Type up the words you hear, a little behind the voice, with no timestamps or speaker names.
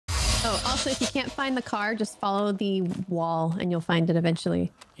Oh, also, if you can't find the car, just follow the wall and you'll find it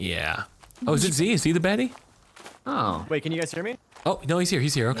eventually. Yeah. Oh, is it Z? Is he the baddie? Oh. Wait, can you guys hear me? Oh, no, he's here.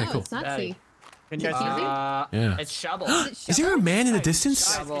 He's here. Okay, No, cool. it's not C. Can you guys hear me? Yeah. It's Shovel. Is Is there a man in the distance?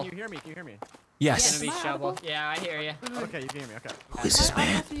 Guys, Shovel. can you hear me? Can you hear me? Yes. Gonna be Shovel. Yeah, I hear you. Okay, you can hear me. Okay. Who is this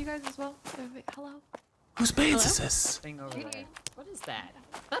man? For you guys as well. Wait, hello. Whose man's is this? Thing over there. What is that?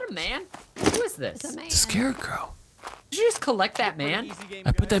 Is that a man? Who is this? It's a man. It's a scarecrow. Did you just collect that man? Easy game,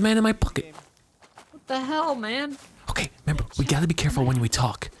 I put that guys. man in my Easy pocket. game. What the hell, man? Okay, remember, we gotta be careful when we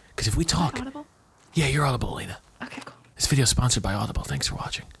talk. Because if we talk... Audible? Yeah, you're Audible, Lena. Okay, cool. This video is sponsored by Audible. Thanks for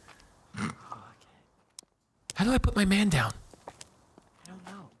watching. How do I put my man down? I don't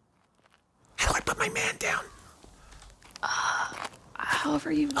know. How do I put my man down?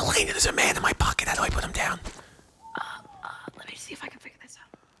 However you... Elena, there's a man in my pocket. How do I put him down? Let me see if I can figure this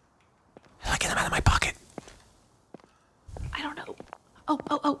out. How do I get him out of my pocket? I don't know.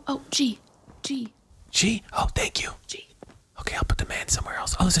 Oh, G. G. G? Oh, thank you. G. Okay, I'll put the man somewhere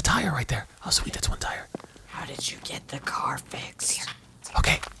else. Oh, there's a tire right there. Oh, sweet, that's one tire. How did you get the car fixed? Here.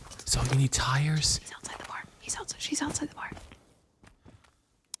 Okay, so you need tires. He's outside the bar. She's outside the bar.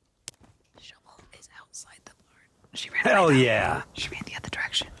 Shovel is outside the bar. She ran Hell right out. yeah. She ran the other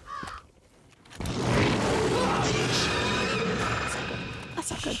direction.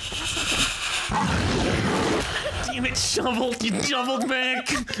 That's not good. That's not good. Damn it, Shovel, you doubled back.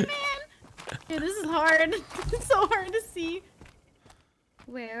 Yeah, this is hard. It's so hard to see.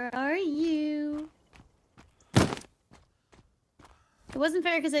 Where are you? It wasn't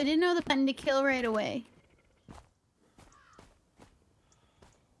fair because I didn't know the button to kill right away.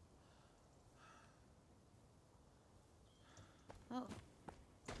 Oh.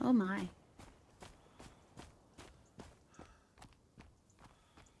 Oh my.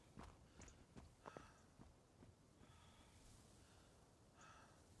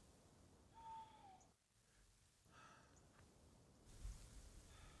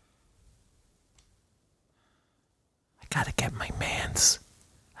 I gotta get my mans.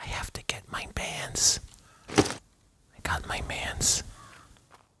 I have to get my mans. I got my mans.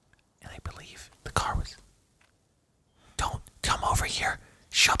 And I believe the car was... Don't come over here.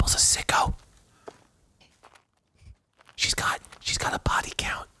 Shovel's a sicko. She's got a body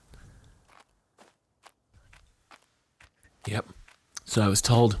count. Yep. So I was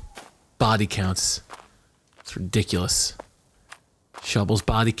told body counts. It's ridiculous. Shovel's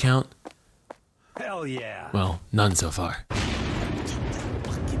body count? Hell yeah. Well, none so far.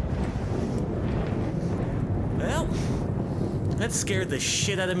 Well, that scared the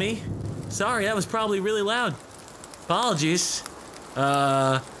shit out of me. Sorry, that was probably really loud. Apologies.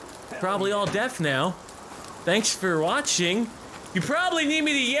 Probably all deaf now. Thanks for watching. You probably need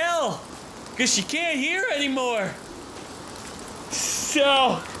me to yell, because you can't hear anymore.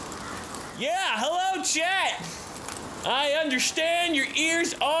 So, yeah, hello chat. I understand your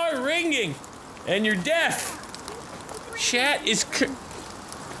ears are ringing, and you're deaf. Chat is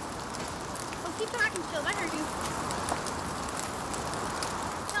Oh, keep talking, Chill. I heard you.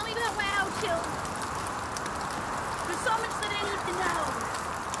 Tell me about WoW, Chill. There's so much that I need to know.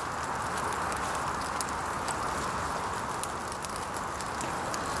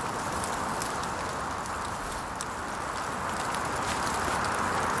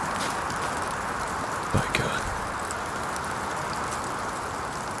 My God.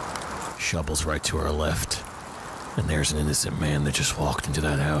 Shovel's right to our left. And there's an innocent man that just walked into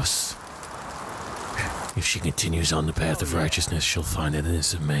that house. If she continues on the path of righteousness, she'll find an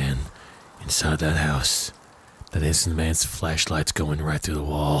innocent man inside that house. That innocent man's flashlight's going right through the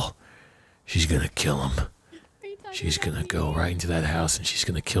wall. She's gonna kill him. She's gonna go right into that house and she's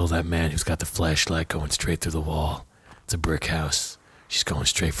gonna kill that man who's got the flashlight going straight through the wall. It's a brick house. She's going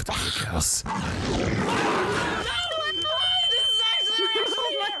straight for the brick house.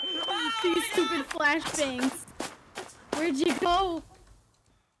 These stupid flashbangs. Where'd you go?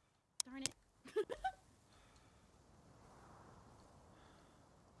 Darn it.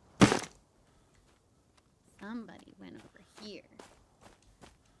 Somebody went over here.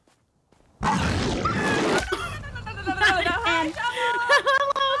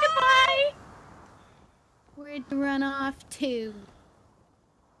 Hello, goodbye. Where'd you run off to?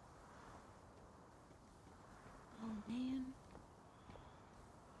 Oh, man.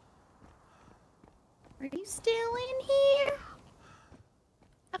 Are you still in here?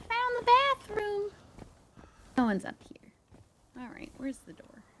 I found the bathroom. No one's up here. Alright, where's the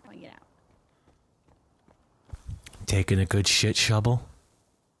door? How do I get out? Taking a good shit, Shovel?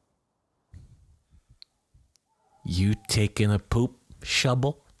 You taking a poop,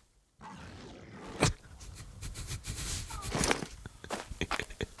 Shovel?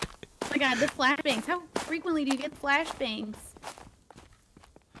 god, the flashbangs. How frequently do you get flashbangs?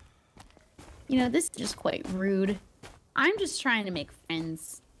 You know, this is just quite rude. I'm just trying to make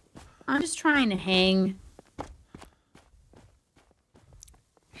friends. I'm just trying to hang.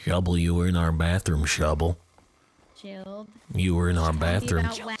 Shovel, you were in our bathroom, Shovel. Chilled. You were in our bathroom.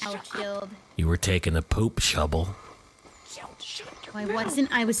 Wow, chilled. You were taking a poop, Shovel. Oh, I wasn't.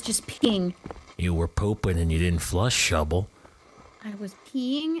 I was just peeing. You were pooping and you didn't flush, Shovel. I was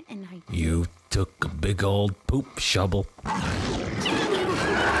peeing and I... You took a big old poop, Shovel.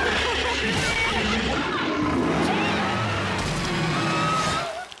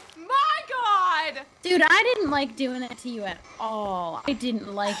 Dude, I didn't like doing that to you at all. I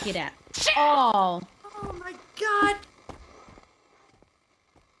didn't like it at all. Oh my god!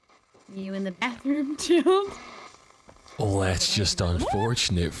 You in the bathroom, Chilled? Oh, that's just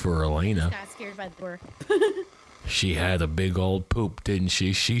unfortunate for Elena. Got scared by the door. She had a big old poop, didn't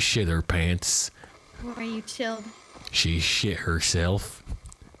she? She shit her pants. Where are you, Chilled? She shit herself.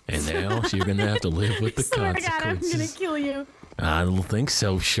 And now you're gonna have to live with the Swear to God, I'm gonna consequences. kill you. I don't think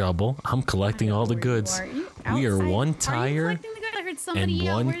so, Shovel. I'm collecting all the goods. We are one tire I heard somebody and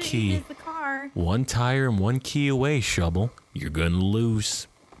yell, one "Where key. is the car?" One tire and one key away, Shovel. You're gonna lose.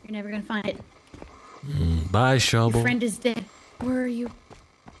 You're never gonna find it. Bye, Your Shovel. friend is dead. Where are you?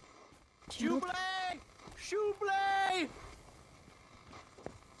 Chilled? Shuble!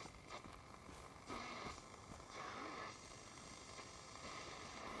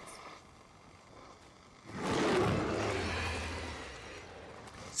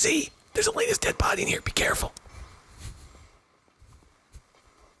 See? There's Elena's dead body in here. Be careful.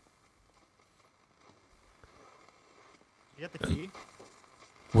 You got the key?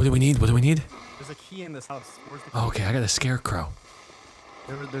 What do we need? What do we need? There's a key in this house. Where's the key? Okay, I got a scarecrow.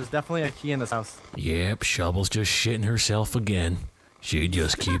 There's definitely a key in this house. Yep, Shovel's just shitting herself again. She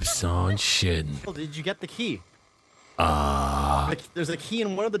just keeps on shitting. Oh, did you get the key? There's a key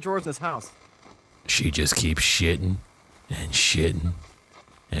in one of the drawers in this house. She just keeps shitting and shitting.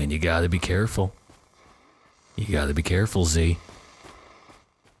 And you gotta be careful. You gotta be careful, Z.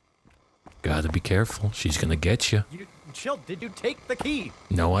 Gotta be careful. She's gonna get you. Chill, did you take the key?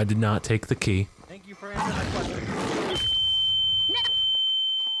 No, I did not take the key. Thank you for answering my question.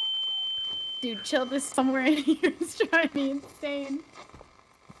 Dude, Chilled is somewhere in here. It's driving me insane.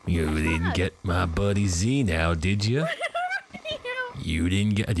 You didn't get my buddy Z now, did you? You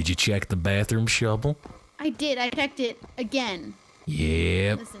didn't get... Did you check the bathroom, Shovel? I did. I checked it again.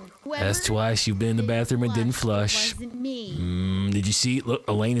 Yep. Listen, That's twice you've been in the bathroom and didn't flush. It wasn't me. Did you see? Look,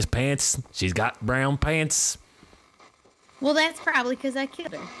 Elena's pants. She's got brown pants. Well, that's probably because I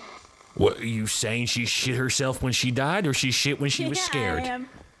killed her. What, are you saying she shit herself when she died, or she shit when she was scared? I am.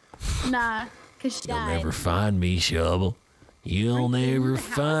 Nah, because she You'll died. never find me, Shovel. You'll never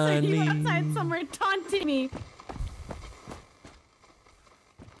find you me. outside somewhere taunting me.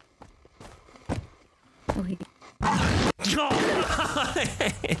 Oh, he... Oh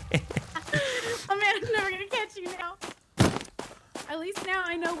man, I'm never gonna catch you now. At least now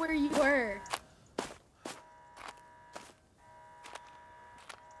I know where you were.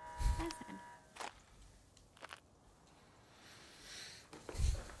 That's sad.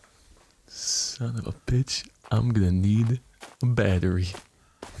 Son of a bitch. I'm gonna need a battery.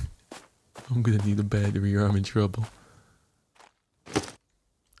 I'm gonna need a battery or I'm in trouble.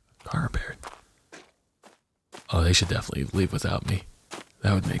 Harbeard. Oh, they should definitely leave without me.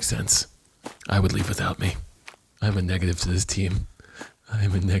 That would make sense. I would leave without me. I'm a negative to this team. I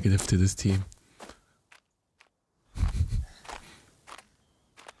am a negative to this team.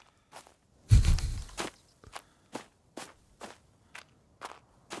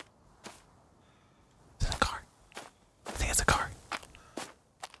 Is it a car? I think it's a car.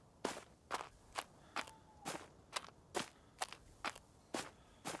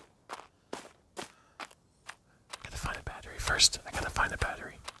 Gotta find a battery first. I gotta find a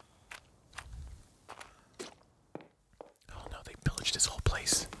battery. Oh no, they pillaged this whole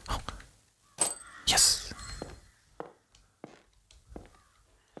place. Oh. Yes!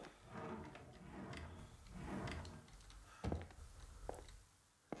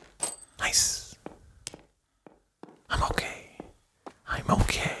 Nice. I'm okay. I'm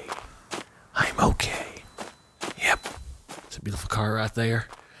okay. I'm okay. Yep. It's a beautiful car right there.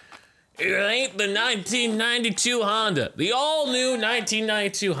 It ain't the 1992 Honda. The all-new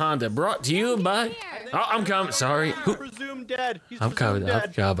 1992 Honda brought to you by... Oh, I'm coming. Sorry. Who? Presumed dead. He's I'm coming.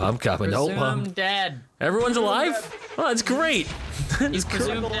 I'm coming. Nope. Presumed dead. Everyone's alive? Oh, that's great. He's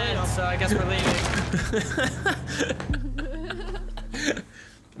presumed dead, so I guess we're leaving.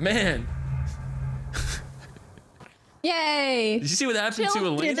 Man. Yay! Did you see what happened to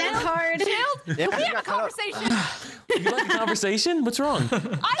Elena? That's hard. Chilled. Yeah, We you have a got cut up. conversation. You like the conversation? What's wrong?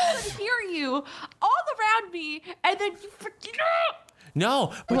 I could hear you all around me, and then you freaking.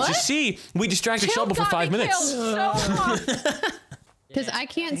 No, but you What? see, we distracted Chilled Shovel for got 5 me minutes. killed so much. Because I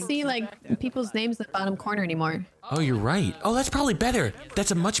can't see like people's names in the bottom corner anymore. Oh, you're right. Oh, that's probably better.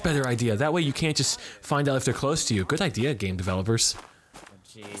 That's a much better idea. That way you can't just find out if they're close to you. Good idea, game developers.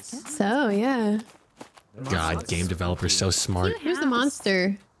 Jeez. So yeah. God, game developers so smart. Who's the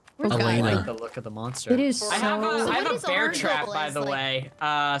monster? Oh, God. Elena. I like the look of the monster. It is I have so- a, I have What a is bear our trap, goal by is, the like-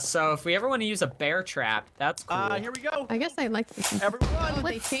 way. So if we ever want to use a bear trap, that's cool. Here we go. I guess I like this. Everyone.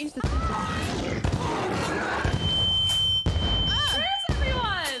 They changed the. Where's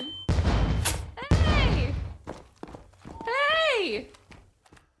everyone? Hey! Hey!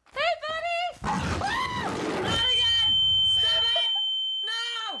 Hey, buddy! Not again! Stop it!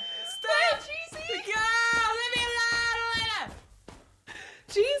 No! Hey, Jeezy! Go! Leave me alone, Elena!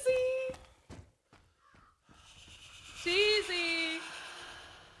 Jeezy! Jeezy!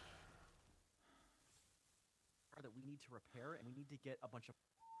 That we need to repair, and we need to get a bunch of.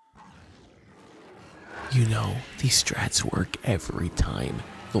 You know, these strats work every time.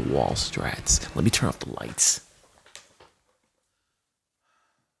 The wall strats. Let me turn off the lights.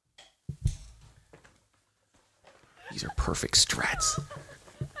 These are perfect strats.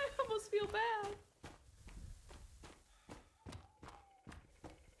 I almost feel bad.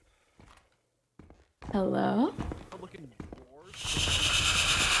 Hello? Looking doors.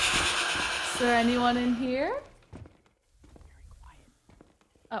 Is there anyone in here?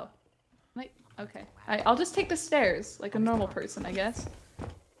 Oh. Okay. I'll just take the stairs like a normal person, I guess.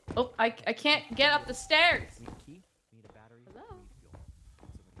 Oh, I can't get up the stairs. Need a key. Need a battery. Hello?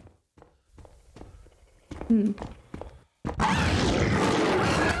 Need fuel.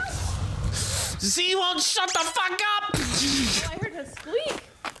 Z won't shut the fuck up! Oh, I heard a squeak.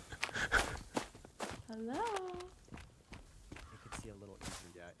 Hello? You can see a little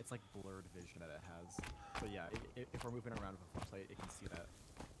easier. Yeah, it's like blurred vision that it has. So yeah, if we're moving around with a flashlight, it can see that.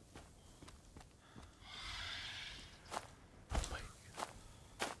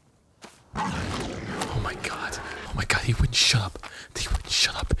 Oh my god. Oh my god, he wouldn't shut up. He wouldn't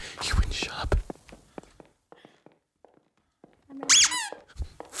shut up. He wouldn't shut up.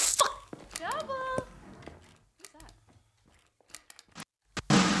 Double. Who's that?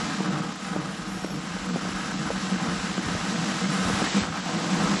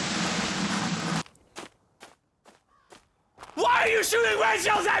 Why are you shooting red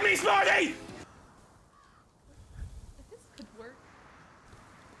shells at me, Smarty? This could work.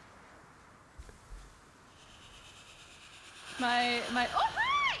 My oh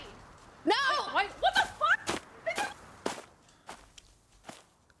hi! No! Why, what the fuck?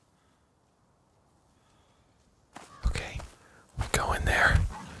 Okay, we go in there.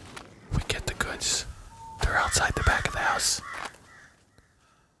 We get the goods. They're outside the back of the house.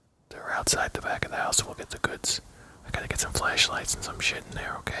 They're outside the back of the house. We'll get the goods. I gotta get some flashlights and some shit in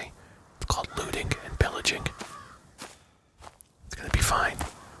there, okay? It's called looting and pillaging. It's gonna be fine.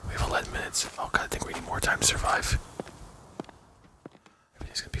 We have 11 minutes. Oh god, I think we need more time to survive.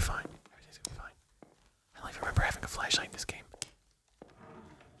 Everything's gonna be fine. Everything's gonna be fine. I don't even remember having a flashlight in this game.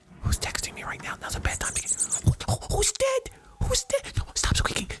 Who's texting me right now? Now's a bad time to get. Who's dead? Who's dead? No, stop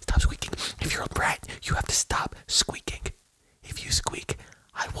squeaking. Stop squeaking. If you're a brat, you have to stop squeaking. If you squeak,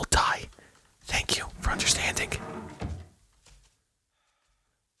 I will die. Thank you for understanding.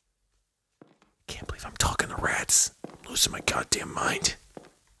 Can't believe I'm talking to rats. I'm losing my goddamn mind.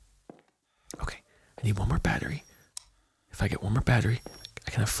 Okay, I need one more battery. If I get one more battery,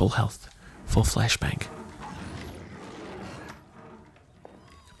 I can have full health, full flashbang.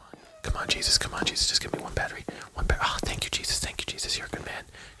 Come on, Jesus. Come on, Jesus. Just give me one battery. One battery. Oh, thank you, Jesus. Thank you, Jesus. You're a good man.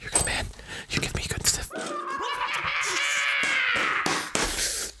 You're a good man. You give me good stuff.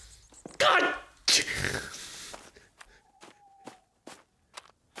 God!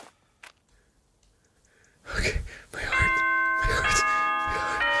 Okay, my heart. My heart. My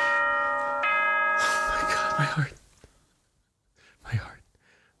heart. Oh my God, my heart. My heart.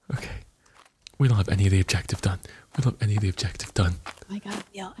 Okay. We don't have any of the objective done. We don't have any of the objective done. I got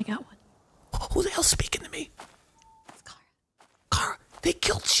I got one. Who the hell's speaking to me? It's Cara. Cara, they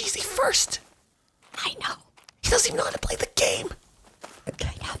killed Cheesy first. I know. He doesn't even know how to play the game.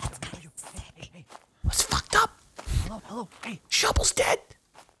 Okay, now that's kind of sick. What's fucked up? Hello. Hey, Shovel's dead.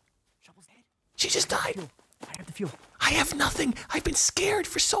 Shovel's dead. She just died. I have the fuel. I have nothing. I've been scared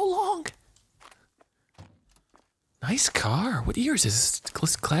for so long. Nice car. What year is this?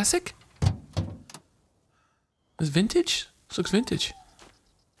 Classic? This vintage? This looks vintage.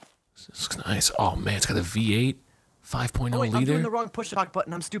 This looks nice. Oh man, it's got a V8, 5.0 Oh wait, I'm doing liter. the wrong push to talk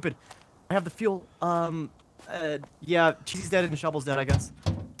button. I'm stupid. I have the fuel. Yeah, Cheesy's dead and Shovel's dead, I guess.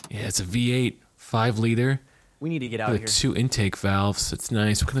 Yeah, it's a V8, 5 liter. We need to get out With of here. 2 intake valves. It's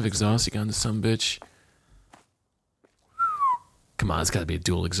nice. What kind of exhaust you got on this some bitch? Come on, it's gotta be a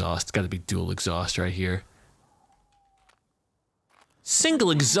dual exhaust. It's gotta be dual exhaust right here. Single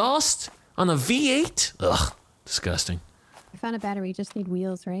exhaust on a V8? Ugh, disgusting. I found a battery. You just need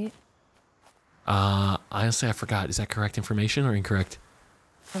wheels, right? Honestly, I forgot. Is that correct information or incorrect?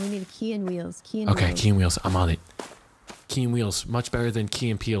 Oh, we need a key and wheels. Key and Okay, wheels. key and wheels. I'm on it. Key and wheels. Much better than key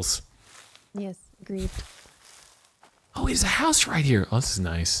and peels. Yes, agreed. Oh, there's a house right here. Oh, this is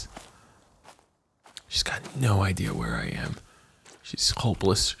nice. She's got no idea where I am. She's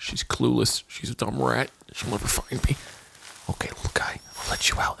hopeless. She's clueless. She's a dumb rat. She'll never find me. Okay, little guy. I'll let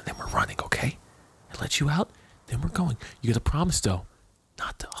you out, and then we're running, okay? I let you out, then we're going. You gotta promise, though,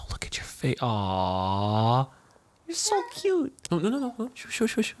 not to... Oh, look at your face. Aww. You're so cute. No, no, no, no. No. Shush,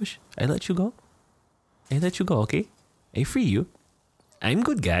 shush, shush. I let you go. I let you go, okay? I free you. I'm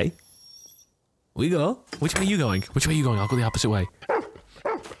good guy. We go. Which way are you going? Which way are you going? I'll go the opposite way.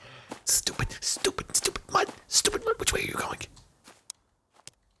 Stupid, stupid, stupid mud. Stupid mud. Which way are you going?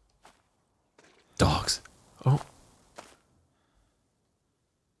 Dogs. Oh.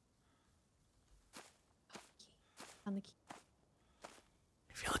 On the key.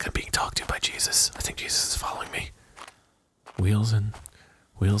 I feel like I'm being talked to by Jesus. I think Jesus is following me. Wheels and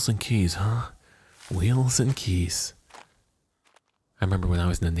keys, huh? Wheels and keys. I remember when I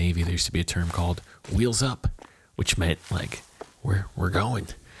was in the Navy, there used to be a term called wheels up, which meant like we're going.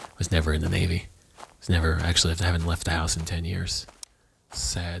 I was never in the Navy. I was never actually. I haven't left the house in 10 years.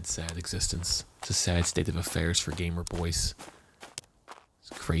 Sad, sad existence. It's a sad state of affairs for gamer boys.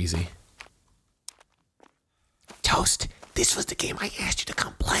 It's crazy. Toast, this was the game I asked you to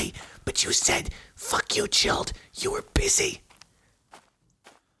come play, but you said, fuck you, Chilled. You were busy.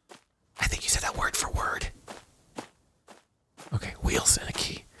 I think you said that word for word. Okay, wheels and a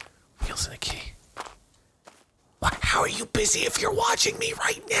key. Wheels and a key. What? How are you busy if you're watching me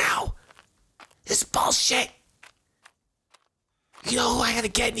right now? This bullshit. You know who I gotta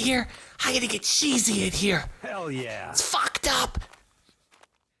get in here? I gotta get Cheesy in here. Hell yeah. It's fucked up.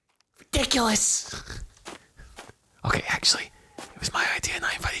 Ridiculous. Okay, actually, it was my idea and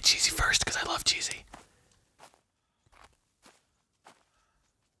I invited Cheesy first because I love Cheesy.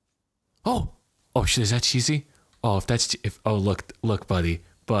 Oh shit, is that Cheesy? Oh, oh look, buddy,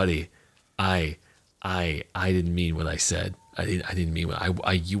 I didn't mean what I said. I didn't mean what I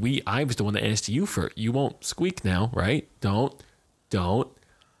was the one that asked you for. You won't squeak now, right? Don't.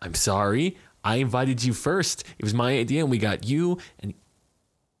 I'm sorry. I invited you first. It was my idea, and we got you and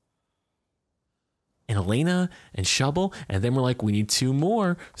Elena and Shovel, and then we're like, we need 2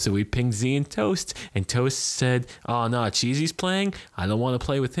 more. So we pinged Z and Toast, and Toast said, oh no, Cheesy's playing. I don't want to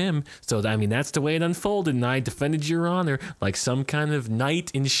play with him. So I mean, that's the way it unfolded, and I defended your honor like some kind of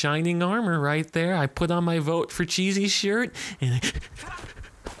knight in shining armor right there. I put on my vote for Cheesy's shirt, and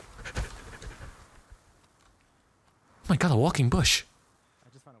oh my god, a walking bush. I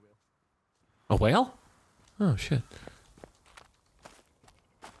just found a wheel. A whale? Oh shit.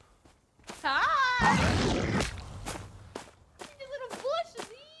 Hi! You little bush,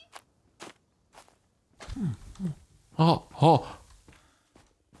 Z! Oh.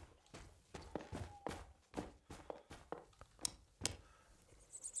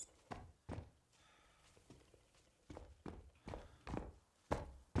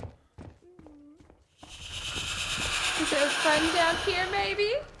 Is there a friend down here,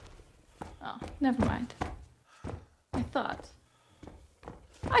 maybe? Oh, never mind. I thought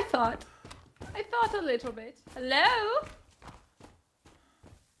a little bit. Hello?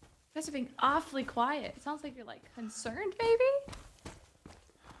 You guys are being awfully quiet. It sounds like you're like concerned, maybe?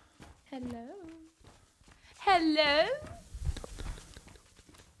 Hello? Hello?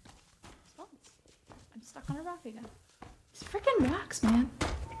 Response. I'm stuck on a rock again. These freaking rocks, man.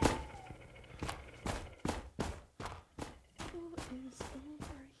 Who is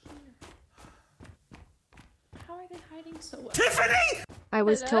over here? How are they hiding so well? Tiffany! I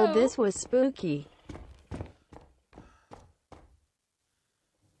was Hello? told this was spooky.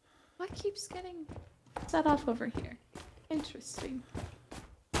 What keeps getting set off over here? Interesting.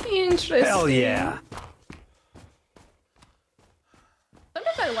 Interesting. Hell yeah.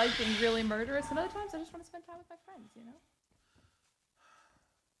 Sometimes I like being really murderous, and other times I just want to spend time with my friends, you know?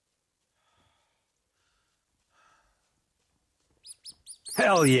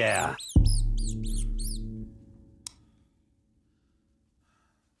 Hell yeah.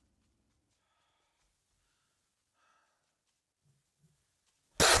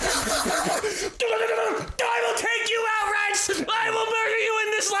 I will take you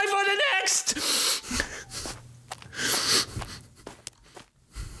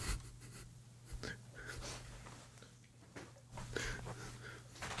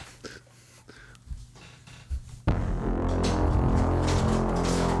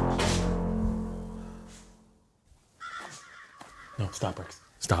stop, Rex.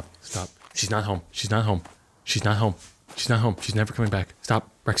 Stop. She's not home. She's not home. She's never coming back. Stop,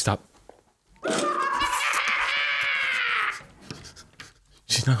 Rex, stop.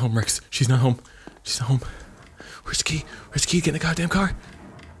 She's not home, Rex. She's not home. Where's the key? Get in the goddamn car.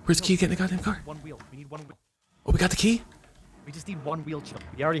 Get in the goddamn car. One wheel. We need one wheel. Oh, we got the key? We just need one wheel, Chill.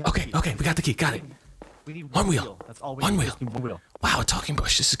 We already have Okay, the key. we got the key. Got it. We need One wheel. That's all we One need. wheel. We just need one wheel. Wow, a talking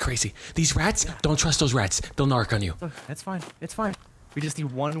bush. This is crazy. These rats, don't trust those rats. They'll narc on you. It's fine. We just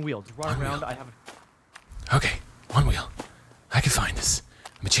need one wheel. Just run around. I have. Okay, one wheel. I can find this.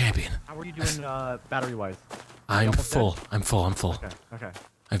 I'm a champion. How are you doing, battery-wise? I'm full. I'm full. Okay.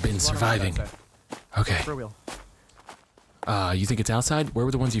 I've been surviving. Okay. For a wheel. You think it's outside? Where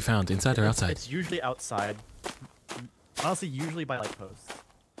were the ones you found? Inside or outside? It's usually outside. Honestly, usually by light posts.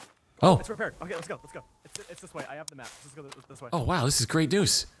 Oh. It's repaired. Okay, let's go. It's this way. I have the map. Let's go this way. Oh, wow, this is great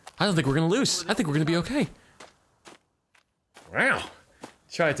news. I don't think we're gonna lose. I think we're gonna be okay. Wow.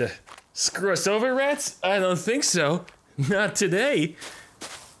 Tried to screw us over, rats? I don't think so. Not today.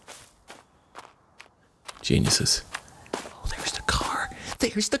 Geniuses. Oh, there's the car.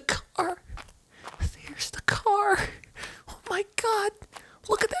 Oh my god.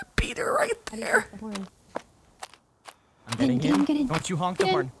 Look at that beater right there. I'm getting in. Get in. Don't you honk the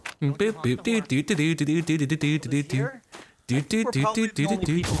horn. Boop boop doo doo doo doo doo doo doo doo doo doo. We're probably the only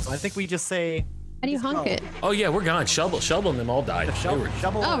people, so I think we just say. How do you honk it? Oh yeah, we're gone. Shovel and them all died. Shovel.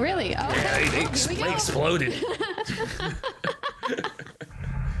 Oh, really? Oh, okay. They exploded.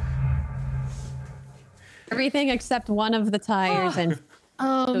 Everything except one of the tires and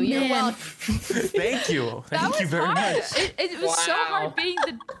Oh, you're man. welcome. Thank you. That was hard. It was so hard being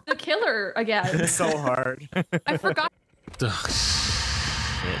the killer again. It's so hard. I forgot. Ugh,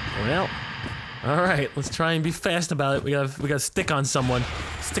 shit. Well, all right. Let's try and be fast about it. We gotta stick on someone.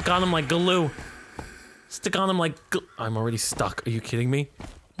 Stick on them like glue. I'm already stuck. Are you kidding me?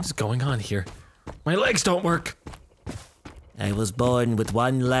 What's going on here? My legs don't work. I was born with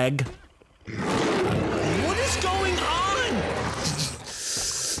one leg. What is going on?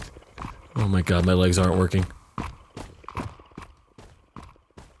 Oh my god, my legs aren't working.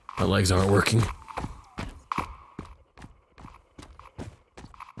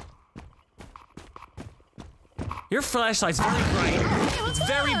 Your flashlight's very bright. It's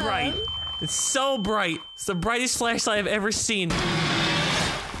very bright. It's so bright. It's the brightest flashlight I've ever seen.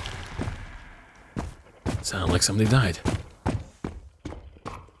 Sound like somebody died.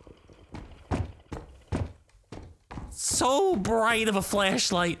 So bright of a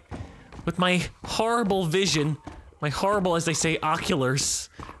flashlight. With my horrible vision. My horrible, as they say, oculars.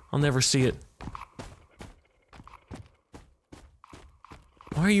 I'll never see it.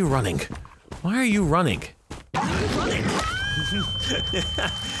 Why are you running?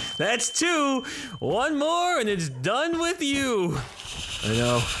 That's two. One more and it's done with you. I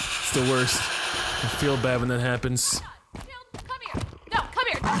know. It's the worst. I feel bad when that happens. Come here. No, come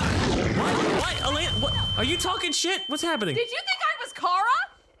here. What? Elena, what? Are you talking shit? What's happening? Did you think I was Kara?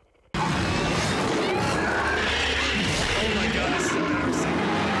 Oh my god, this is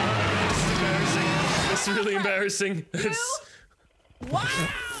embarrassing. This is really embarrassing. Wow.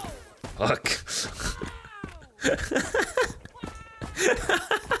 Fuck.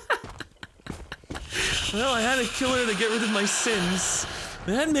 Well, I had to kill her to get rid of my sins.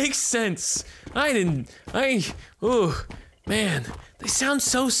 That makes sense. Ooh, man. They sound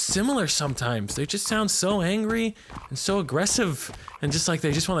so similar sometimes. They just sound so angry and so aggressive and just like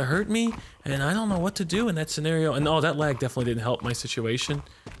they just want to hurt me. And I don't know what to do in that scenario. And oh, that lag definitely didn't help my situation.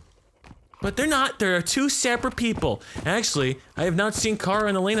 But they're not. There are two separate people. Actually, I have not seen Kara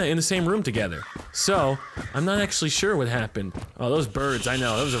and Elena in the same room together. So, I'm not actually sure what happened. Oh, those birds, I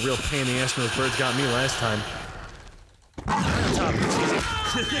know. That was a real pain in the ass when those birds got me last time. Right on top,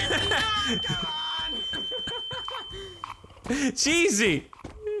 Cheesy!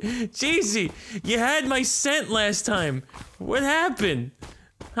 Cheesy! You had my scent last time. What happened?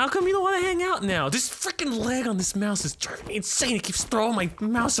 How come you don't want to hang out now? This freaking lag on this mouse is driving me insane. It keeps throwing my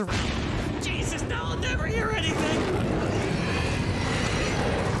mouse around. Jesus, now I'll never hear anything.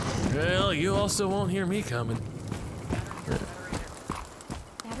 Well, you also won't hear me coming.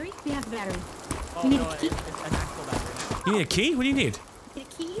 Battery? We have the battery. Oh, We need no, a key. it's an actual battery. You need a key? What do you need? Get a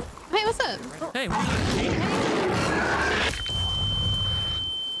key? Hey, what's up? Hey, what do you need? A key?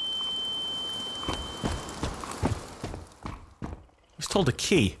 I was told a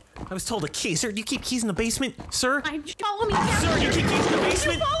key. I was told a key. Sir, do you keep keys in the basement? Sir? Follow me down Sir, here. you keep keys in the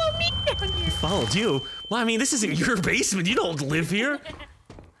basement? Follow me down here. Followed you? Well, I mean, this isn't your basement. You don't live here.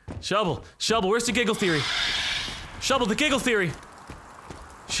 Shovel, where's the giggle theory? Shovel, the giggle theory.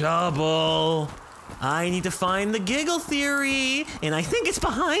 Shovel, I need to find the giggle theory, and I think it's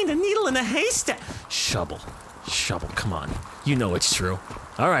behind a needle in a haystack. Shovel, come on. You know it's true.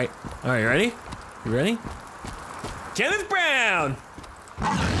 All right, ready? You ready? Kenneth Brown!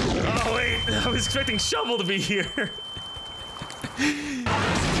 Oh wait, I was expecting Shovel to be here.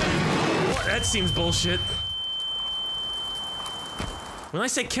 That seems bullshit. When I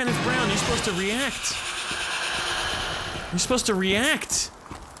say Kenneth Brown, you're supposed to react. You're supposed to react.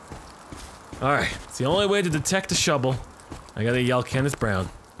 Alright, it's the only way to detect a shovel. I gotta yell Kenneth Brown.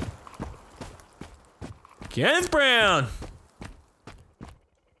 Kenneth Brown!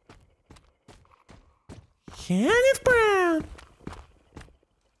 Kenneth Brown!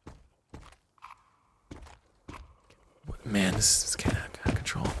 Man, this is kind of out of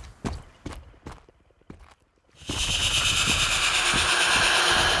control.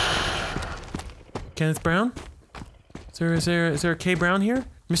 Kenneth Brown? Is there a K Brown here?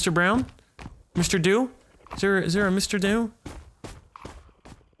 Mr. Brown? Mr. Dew? Is there a Mr. Dew?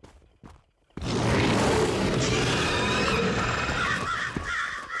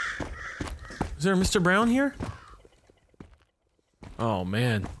 Is there a Mr. Brown here? Oh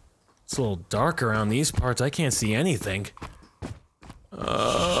man. It's a little dark around these parts. I can't see anything.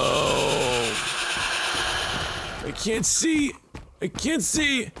 Oh. I can't see.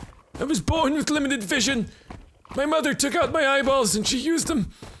 I was born with limited vision. My mother took out my eyeballs and she used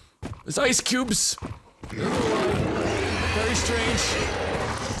them as ice cubes. Very strange.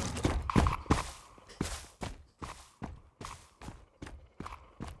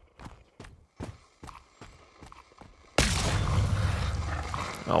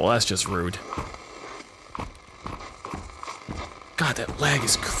 Oh, well, that's just rude. God, that lag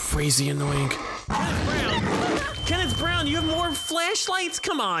is crazy annoying. Kenneth Brown! Kenneth Brown, you have more flashlights?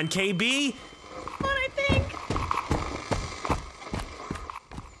 Come on, KB! What I think?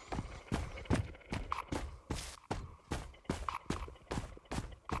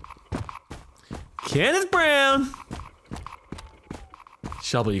 Kenneth Brown!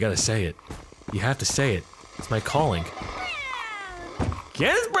 Shovel, you gotta say it. You have to say it. It's my calling.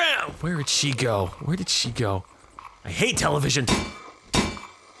 Kenneth Brown! Where did she go? Where did she go? I hate television! Son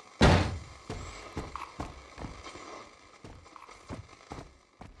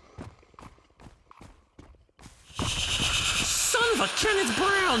of a Kenneth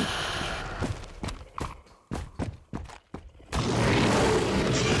Brown!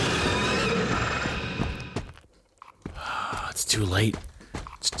 It's too late.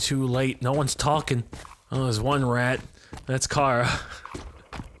 It's too late. No one's talking. Oh, there's one rat. That's Kara.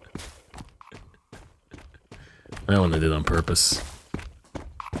 That one I did on purpose.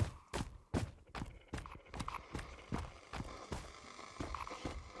 I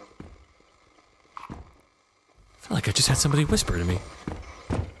feel like I just had somebody whisper to me.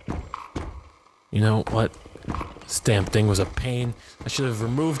 You know what? This damn thing was a pain. I should have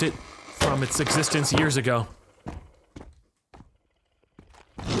removed it from its existence years ago.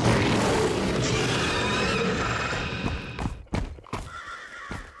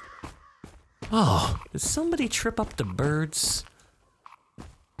 Oh, did somebody trip up the birds?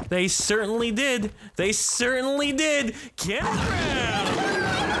 They certainly did. They certainly did. Kenneth Brown!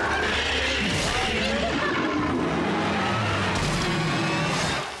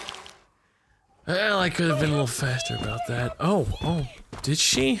 Well, I could have been a little faster about that. Oh, did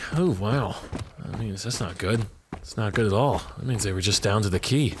she? Oh, wow. That means that's not good. It's not good at all. That means they were just down to the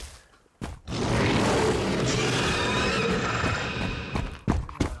key.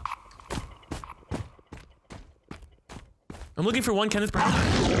 I'm looking for one Kenneth Brown.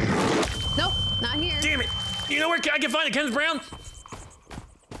 Nope, not here. Damn it! You know where I can find a Kenneth Brown?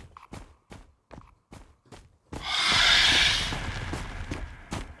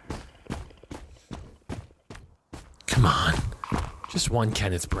 Come on. Just one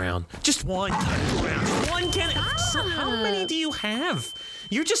Kenneth Brown. Just one Kenneth Brown. Just one Kenneth. So how many do you have?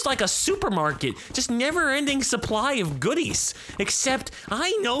 You're just like a supermarket. Just never-ending supply of goodies. Except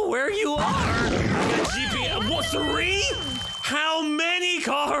I know where you are. I got GPS. What, 3? How many,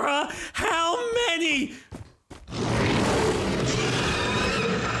 Kara? How many?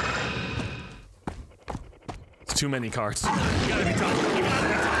 It's too many cards. You gotta be talking. You gotta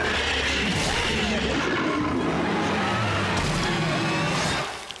be talking.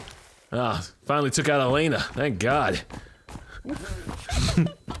 Ah, finally took out Elena. Thank God.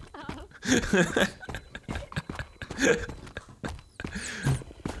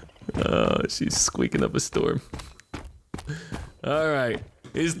 Oh, she's squeaking up a storm. All right,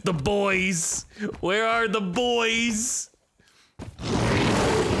 it's the boys. Where are the boys?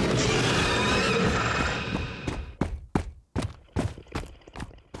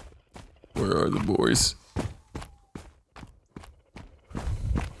 Where are the boys?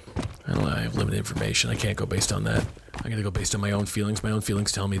 I don't know, I have limited information. I can't go based on that. I gotta go based on my own feelings. My own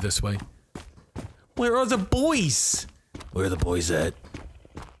feelings tell me this way. Where are the boys? Where are the boys at?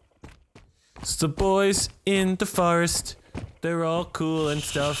 It's the boys in the forest. They're all cool and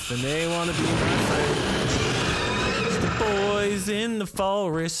stuff, and they wanna be my friend. It's the boys in the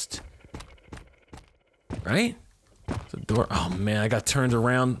forest. Right? The door. Oh man, I got turned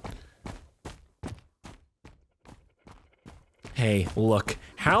around. Hey, look.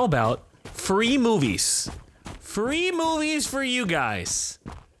 How about free movies? Free movies for you guys.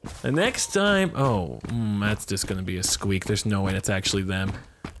 The next time. Oh, that's just gonna be a squeak. There's no way that's actually them.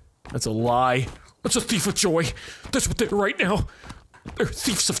 That's a lie. That's a thief of joy. That's what they're right now. They're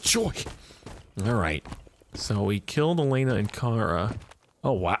thieves of joy. Alright. So we killed Elena and Kara.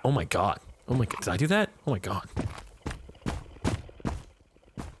 Oh wow. Oh my god. Oh my god. Did I do that? Oh my god.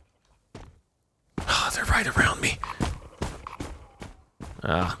 Oh, they're right around me.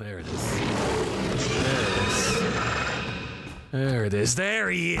 Ah, there it is. There it is. There it is.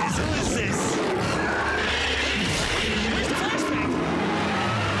 There he is. Who is this? Where's the flashbang?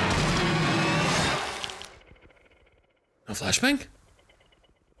 No flashbang?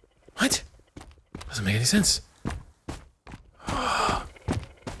 What? Doesn't make any sense.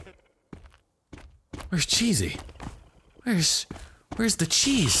 Where's Cheesy? Where's the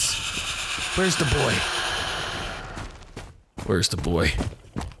cheese? Where's the boy? Where's the boy?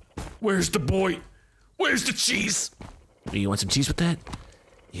 Where's the boy? Where's the cheese? You want some cheese with that?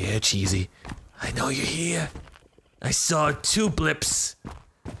 Yeah, Cheesy. I know you're here. I saw 2 blips.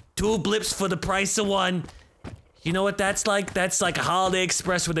 2 blips for the price of 1. You know what that's like? That's like a Holiday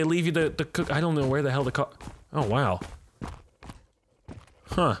Express where they leave you the cook. I don't know where the hell the car. Oh, wow.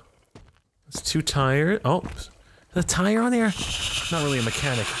 Huh. It's 2 tires. Oh, the tire on there? Not really a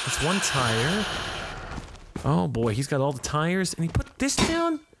mechanic. It's 1 tire. Oh boy, he's got all the tires, and he put this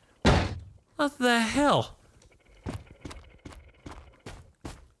down? What the hell?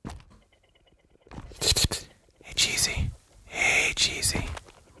 Hey, Cheesy. Hey, Cheesy.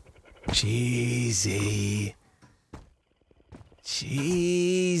 Cheesy.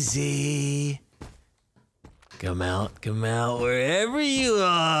 Cheesy. Come out, wherever you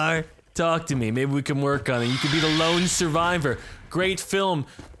are. Talk to me, maybe we can work on it. You could be the lone survivor. Great film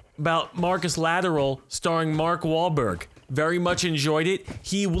about Marcus Lateral starring Mark Wahlberg. Very much enjoyed it.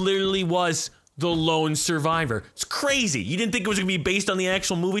 He literally was the lone survivor. It's crazy. You didn't think it was gonna be based on the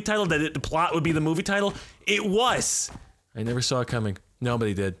actual movie title, that the plot would be the movie title? It was. I never saw it coming.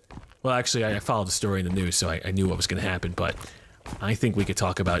 Nobody did. Well, actually, I followed the story in the news, so I knew what was gonna happen, but I think we could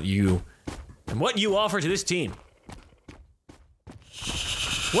talk about you and what you offer to this team.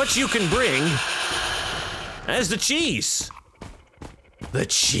 What you can bring as the cheese. The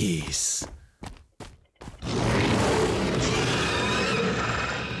cheese.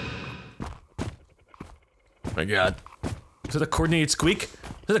 My god. Is that a coordinated squeak? Is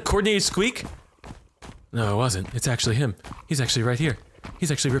that a coordinated squeak? No, it wasn't. It's actually him. He's actually right here.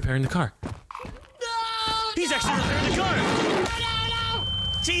 He's actually repairing the car. No! He's actually repairing the car! No!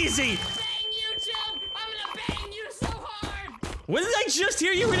 Cheesy! Bang you, Chilled! I'm gonna bang you so hard! What did I just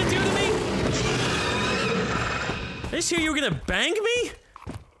hear you were gonna do to me? I just hear you were gonna bang me?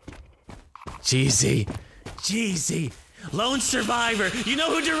 Cheesy. Cheesy. Lone Survivor. You know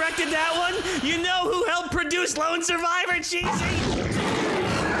who directed that one? You know who helped produce Lone Survivor, Cheesy?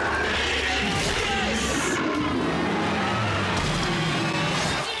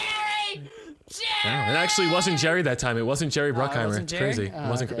 Jerry! Wow, it actually wasn't Jerry that time. It wasn't Jerry Bruckheimer. wasn't It's Jerry? crazy. It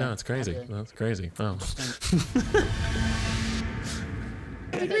wasn't. okay. No, it's crazy. Okay. That's crazy. Oh.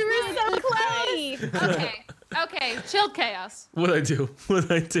 We were so close. Okay, okay, chilled chaos. What'd I do?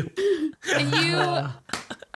 What'd I do? Can you